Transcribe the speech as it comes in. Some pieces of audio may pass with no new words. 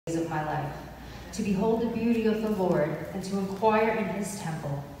of my life, to behold the beauty of the Lord, and to inquire in his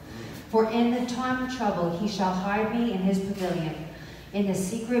temple. For in the time of trouble he shall hide me in his pavilion, in the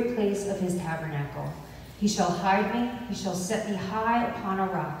secret place of his tabernacle. He shall hide me, he shall set me high upon a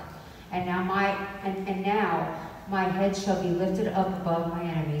rock, and now my head shall be lifted up above my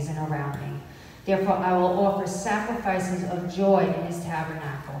enemies and around me. Therefore I will offer sacrifices of joy in his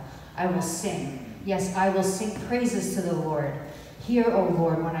tabernacle. I will sing, yes, I will sing praises to the Lord. Hear, O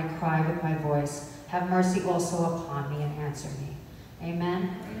Lord, when I cry with my voice. Have mercy also upon me and answer me.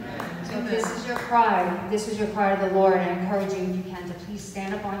 Amen? Amen. So if this is your cry, to the Lord. I encourage you, if you can, to please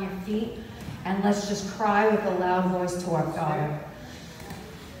stand up on your feet and let's just cry with a loud voice to our Father.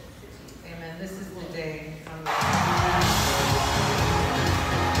 Amen. This is the day.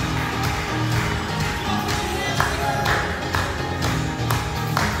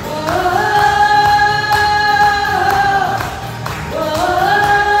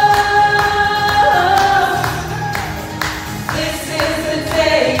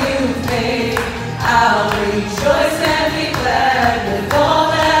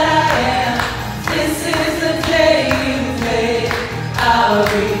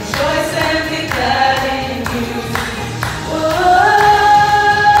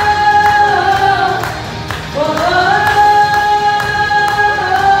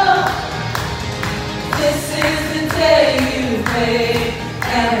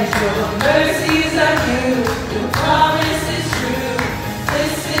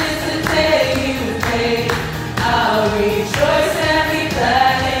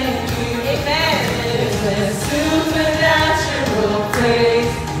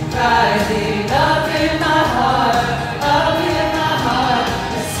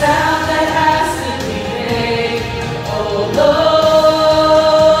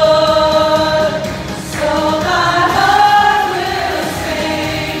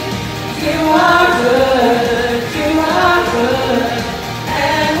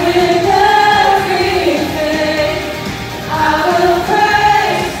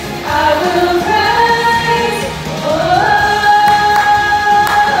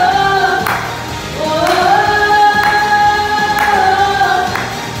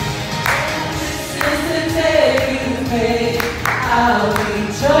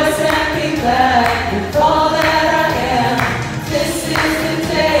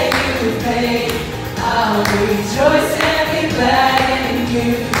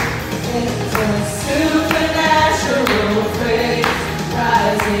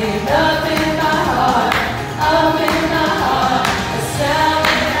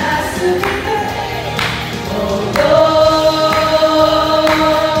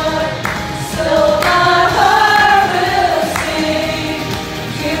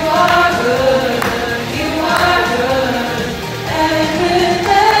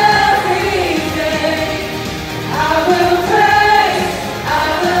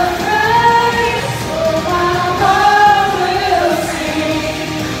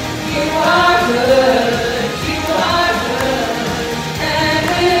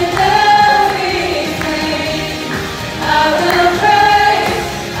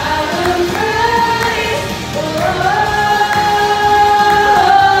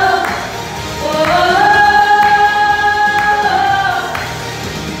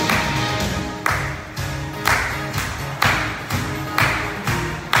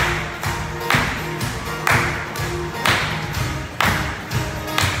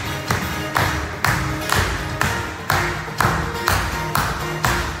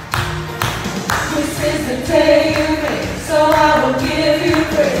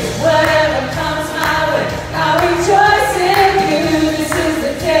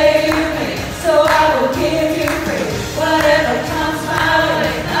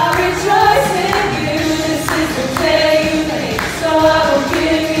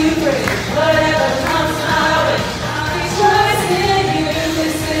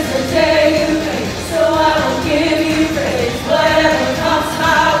 Whatever comes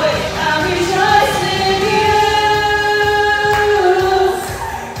my way, I rejoice in you.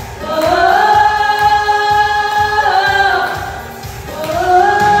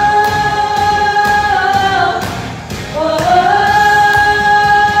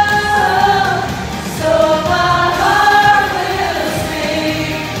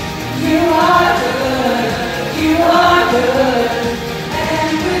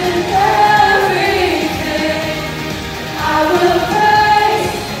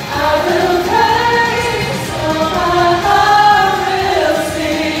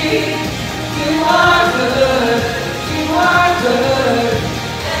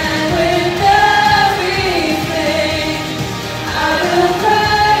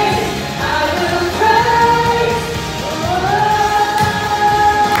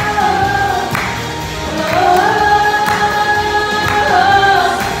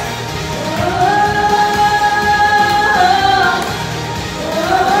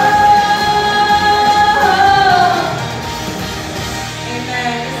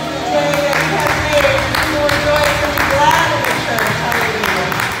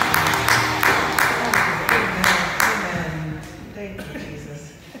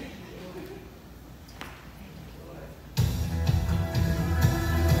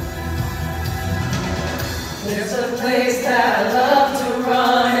 There's a place that I love to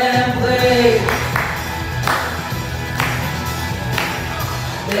run and play.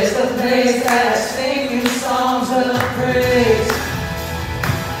 There's a place that I sing you songs of praise.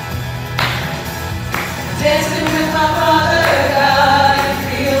 Dancing with my Father God in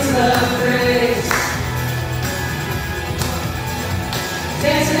fields of grace.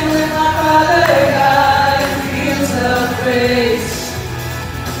 Dancing with my Father God in fields of grace.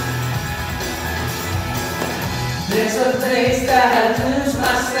 There's a place that I lose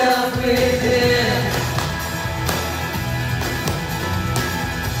myself within.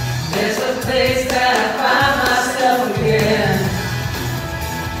 There's a place that I find myself again.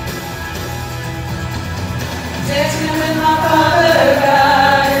 Dancing with my Father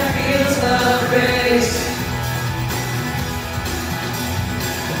God in fields of grace.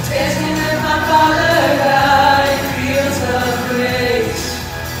 Dancing with my Father God in fields of grace.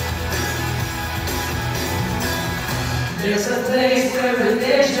 There's a place where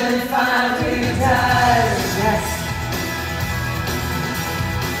religion finally dies. Yes.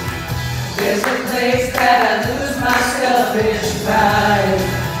 There's a place that I lose my selfish pride.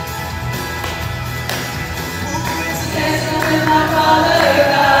 Dancing with my Father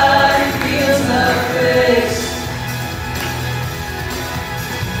God in fields of grace.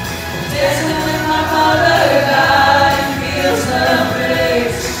 Dancing with my Father God in fields of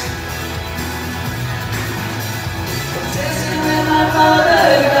grace. Dancing with my Father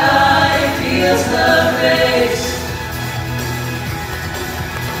God in fields of grace.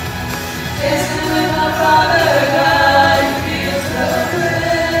 Dancing with my Father God in fields of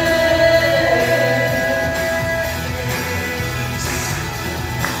grace.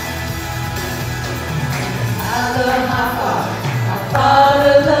 I love my Father. My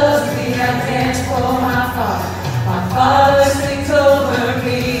Father loves me. I dance for my Father. My Father sings over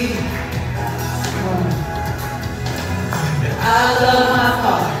me. I love my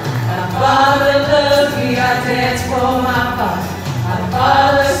Father. My Father loves me. I dance for my Father. My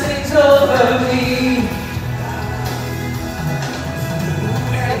Father sings over me.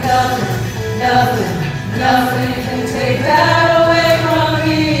 Nothing can take that away from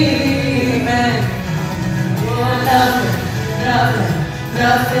me. Amen. Oh,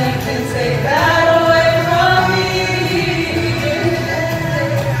 nothing can take that away from me.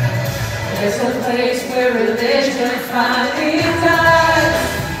 There's a place where religion finally dies.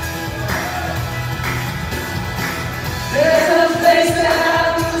 There's a place that I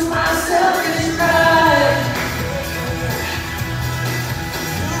lose my selfish pride.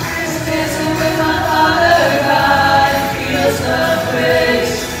 Dancing with my Father God in fields of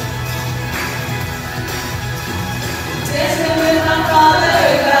grace. Dancing with my Father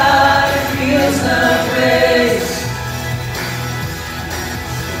God in fields of grace.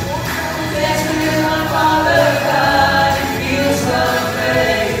 Dancing with my Father God in fields of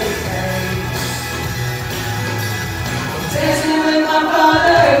grace. Dancing with my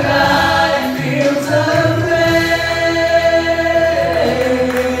Father God in fields of grace.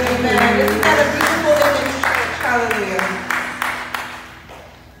 Amen. Isn't that a beautiful little church? Hallelujah.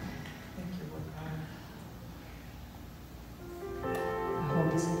 Thank you, Lord God. Our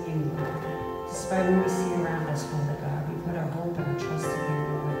hope is in you, Lord. Despite what we see around us, Father God, we put our hope and our trust in you,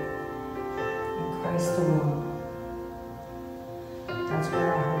 Lord. In Christ alone. That's where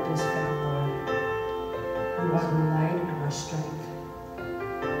our hope is found, Lord. You are the light and our strength.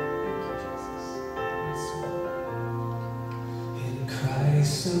 Thank you, Jesus. Yes, Lord. In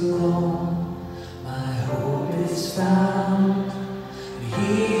Christ alone, my hope is found.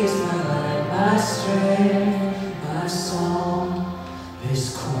 He is my light, my strength, my song. This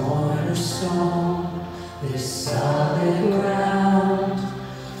cornerstone, this solid ground,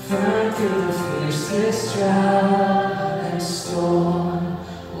 firm through the fiercest drought and storm.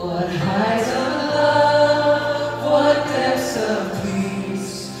 What heights of love, what depths of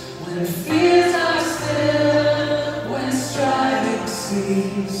peace, when fears are still, when striving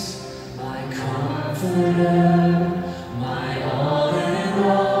cease. My comforter, my all in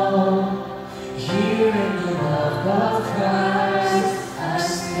all, here in the love of Christ I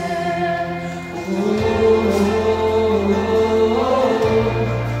stand.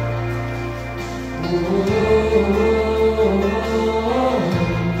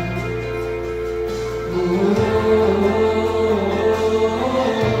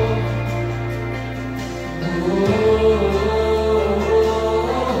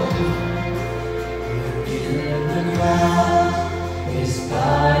 In the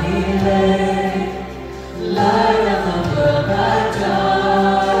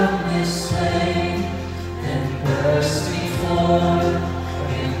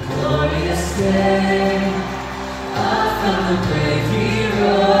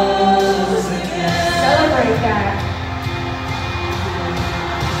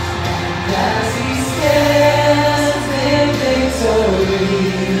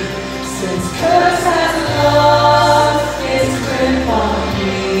Since curse has lost its grip on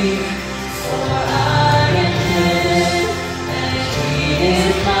me, for I am his and he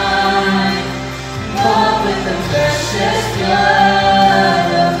is mine, bought with the precious blood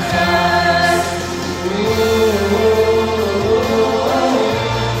of Christ.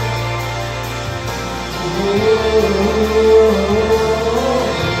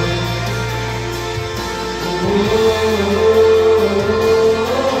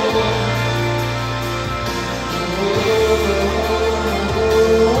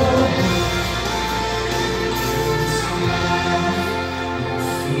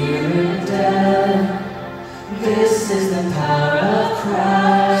 This is the power of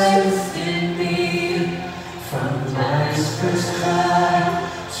Christ in me, from life's first cry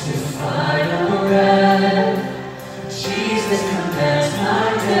to final breath. Jesus commands my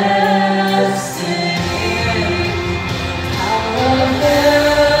destiny. Power of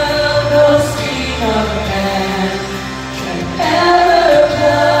hell, no scheme of man can ever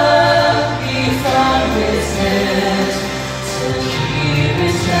pluck me from his hands till he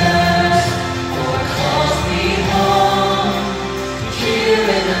returns or calls me home. Here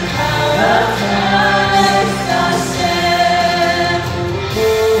in the power of Christ I stand.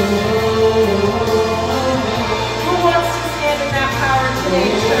 Who wants to stand in that power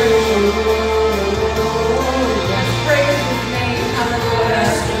today, church? Let's praise his name.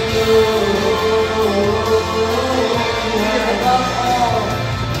 Hallelujah. He is above all.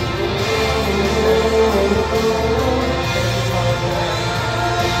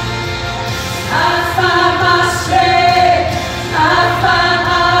 I find my strength, I find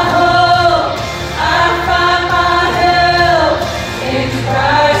my hope, I find my help in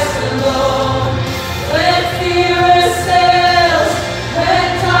Christ alone. When fear assails, when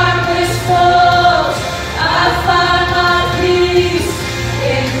darkness falls, I find my peace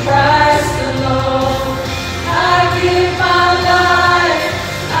in Christ alone. I give my life,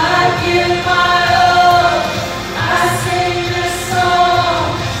 I give my all, I sing this song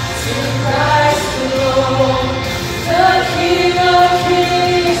to Christ alone, the King of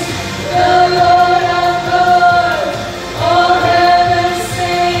Kings, the Lord of Lords, all heaven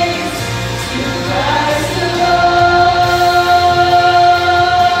sings to Christ alone,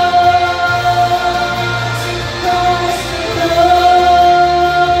 to Christ alone,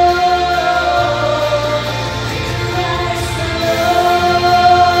 to Christ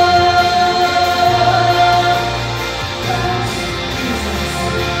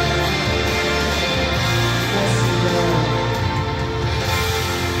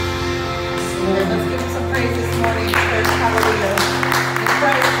Lord, let's give him some praise this morning, church. Hallelujah. In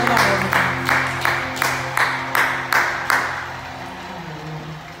Christ alone.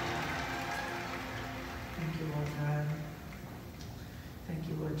 Thank you, Lord God. Thank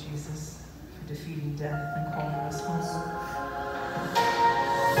you, Lord Jesus, for defeating death and calling us home.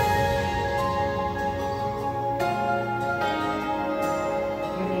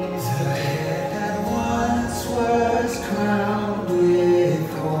 Your name is The head that once was crowned with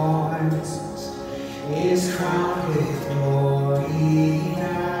thorns is crowned with glory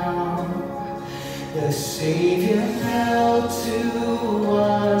now. The Savior knelt to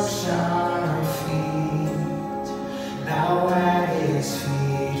wash our feet. Now at his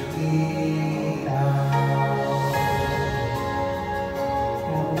feet we bow.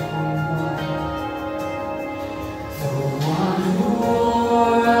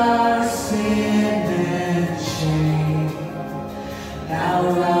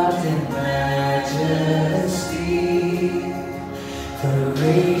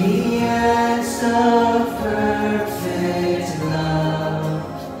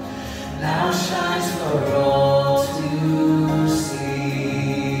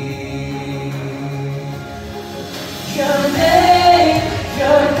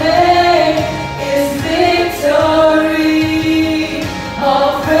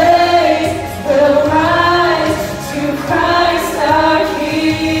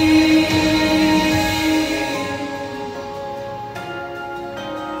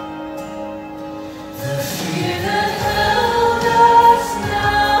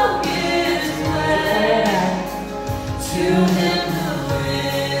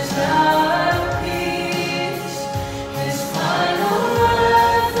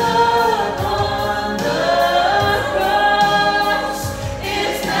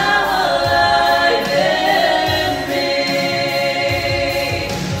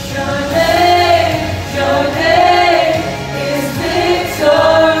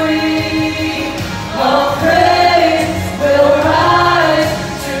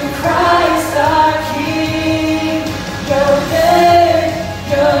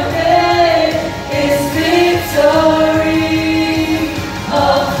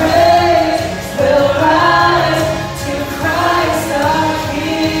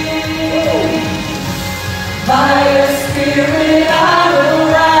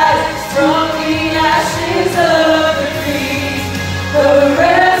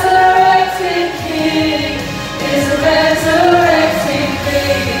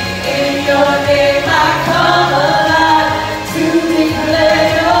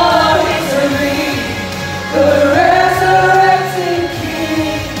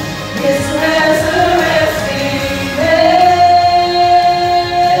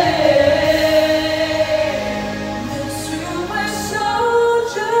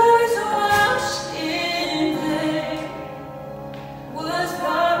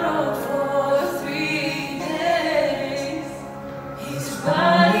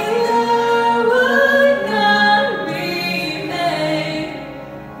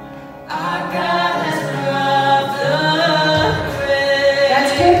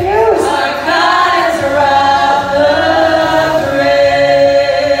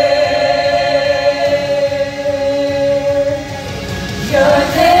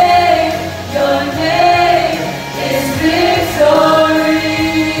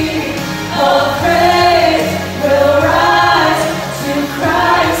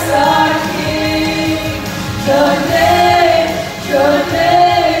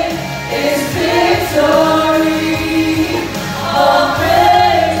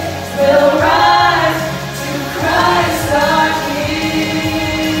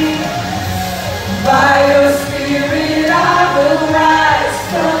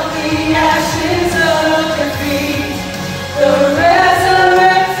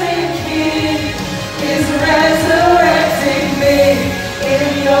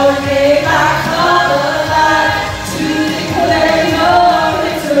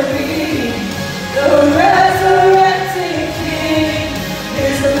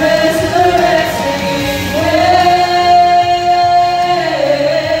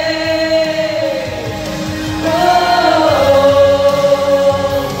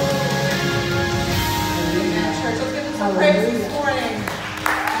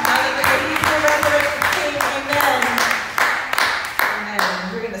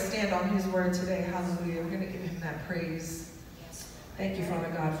 on his word today. Hallelujah. We're going to give him that praise. Thank you, Father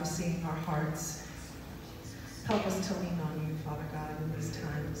God, for seeing our hearts. Help us to lean on you, Father God, in these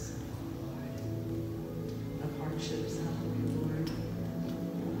times of hardships. Hallelujah, Lord.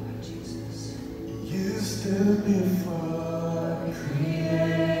 Lord Jesus. You stood before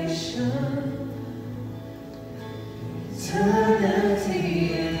creation,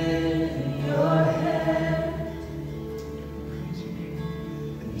 eternity in your hand.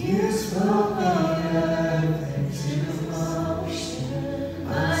 You spoke the earth into motion,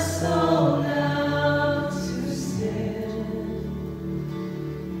 my soul now to stand.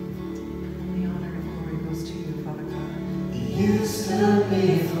 And the honor and glory goes to you, Father God. You stood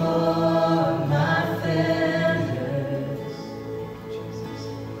before my failures,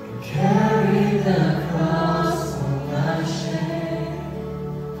 carried the cross for my shame.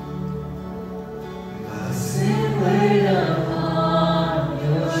 My sin weighed upon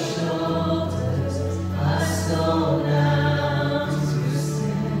your shoulders, my soul now to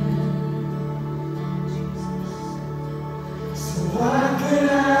stand. So what can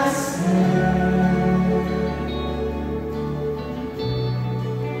I say?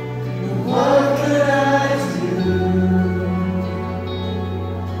 What could I do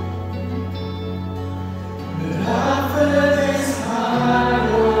but offer this heart,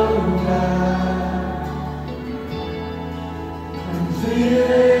 oh God,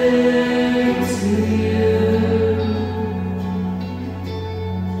 completely to you?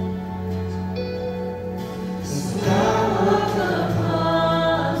 So I look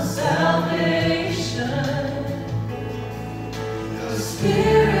upon salvation, your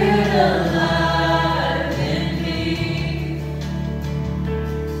Spirit alive in me.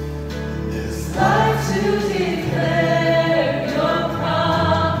 There's life to declare your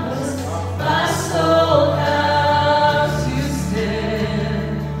promise, my soul now to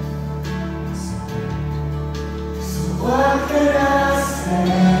stand. So what could I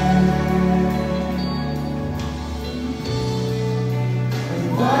say?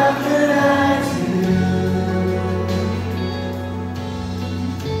 What could I do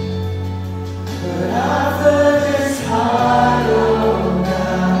but offer this heart, oh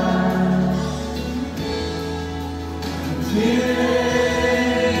God, completely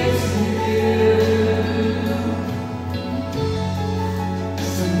to you?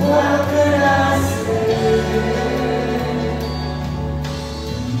 So what could I say?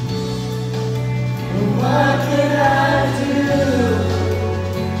 What could I do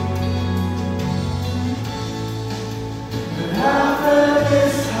but offer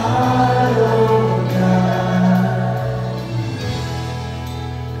this heart, oh God,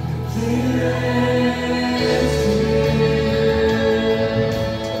 completely to you?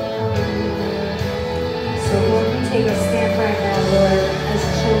 So Lord, we take a stand right now, Lord, as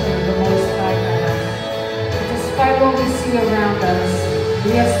children of the Most High God. That despite what we see around us,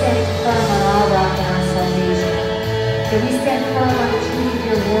 we are standing firm on our rock and our salvation. That we stand firm on the truth of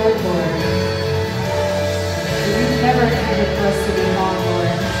your word, Lord. That you've never intended for us to be wrong,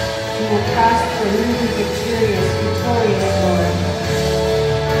 Lord. We will prosper, we will be victorious, Lord.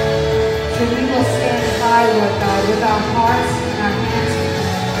 So we will stand high, Lord God, with our hearts and our hands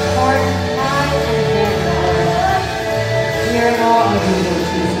heart high and bent, Lord. We are in awe of you, Lord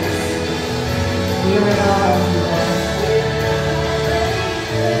Jesus. We are in awe of you, Lord.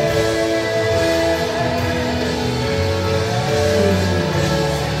 Praise you, Lord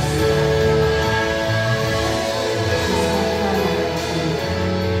Jesus.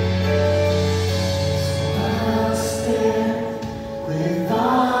 I'll stand with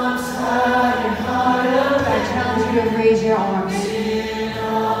arms high and heart I challenge you to raise your arms.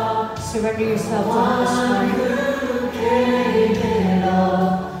 open. Surrender yourself to him this morning. Who gave it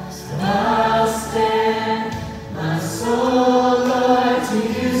all? So I'll stand, my soul, Lord, to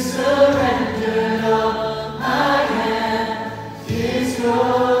you surrendered all. My hand is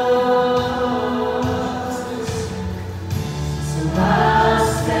yours. So I'll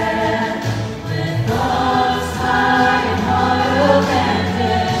stand with arms high and heart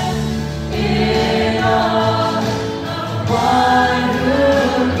abandoned in awe of one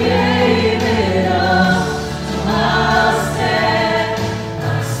who gave it all.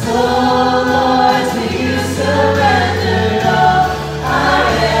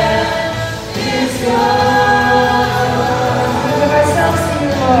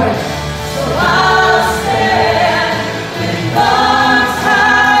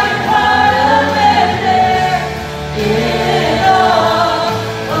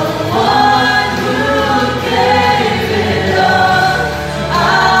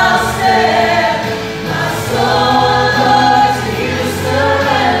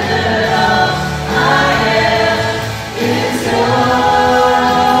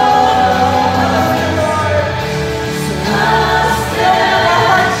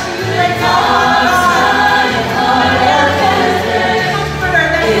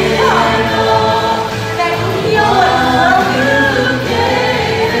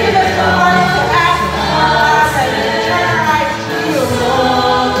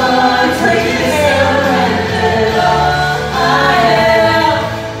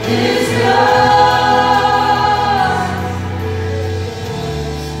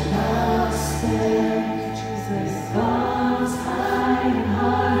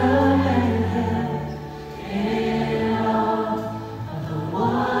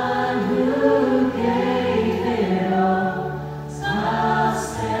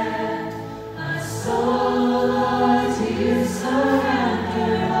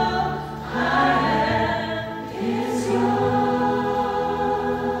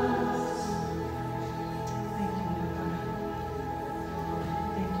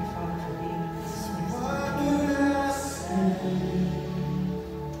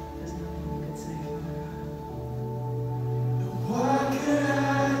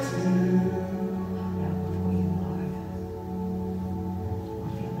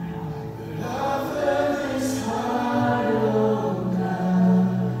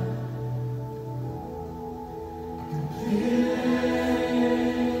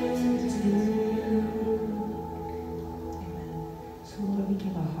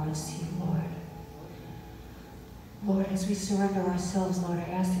 surrender ourselves, Lord.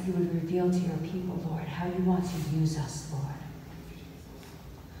 I ask that you would reveal to your people, Lord, how you want to use us, Lord.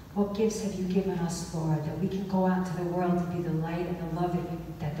 What gifts have you given us, Lord, that we can go out into the world to be the light and the love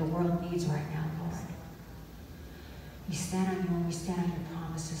that the world needs right now, Lord. We stand on you and we stand on your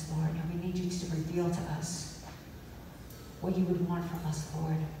promises, Lord, and we need you to reveal to us what you would want from us,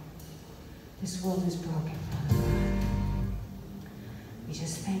 Lord. This world is broken, Father God. We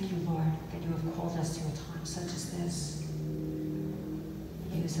just thank you, Lord, that you have called us to a time such as this.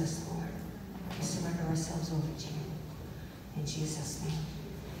 Use us, Lord. We surrender ourselves over to you. In Jesus' name,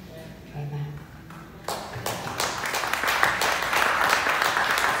 amen.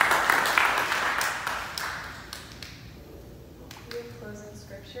 We have closing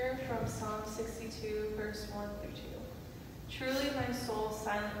scripture from Psalm 62, verse 1 through 2. Truly my soul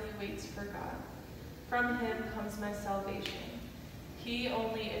silently waits for God. From him comes my salvation. He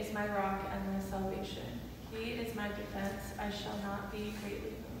only is my rock and my salvation. He is my defense. I shall not be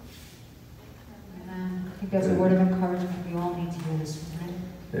greatly moved. Amen. I think that's a word of encouragement we all need to hear this morning.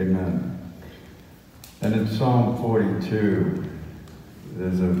 Amen. And in Psalm 42,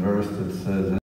 there's a verse that says,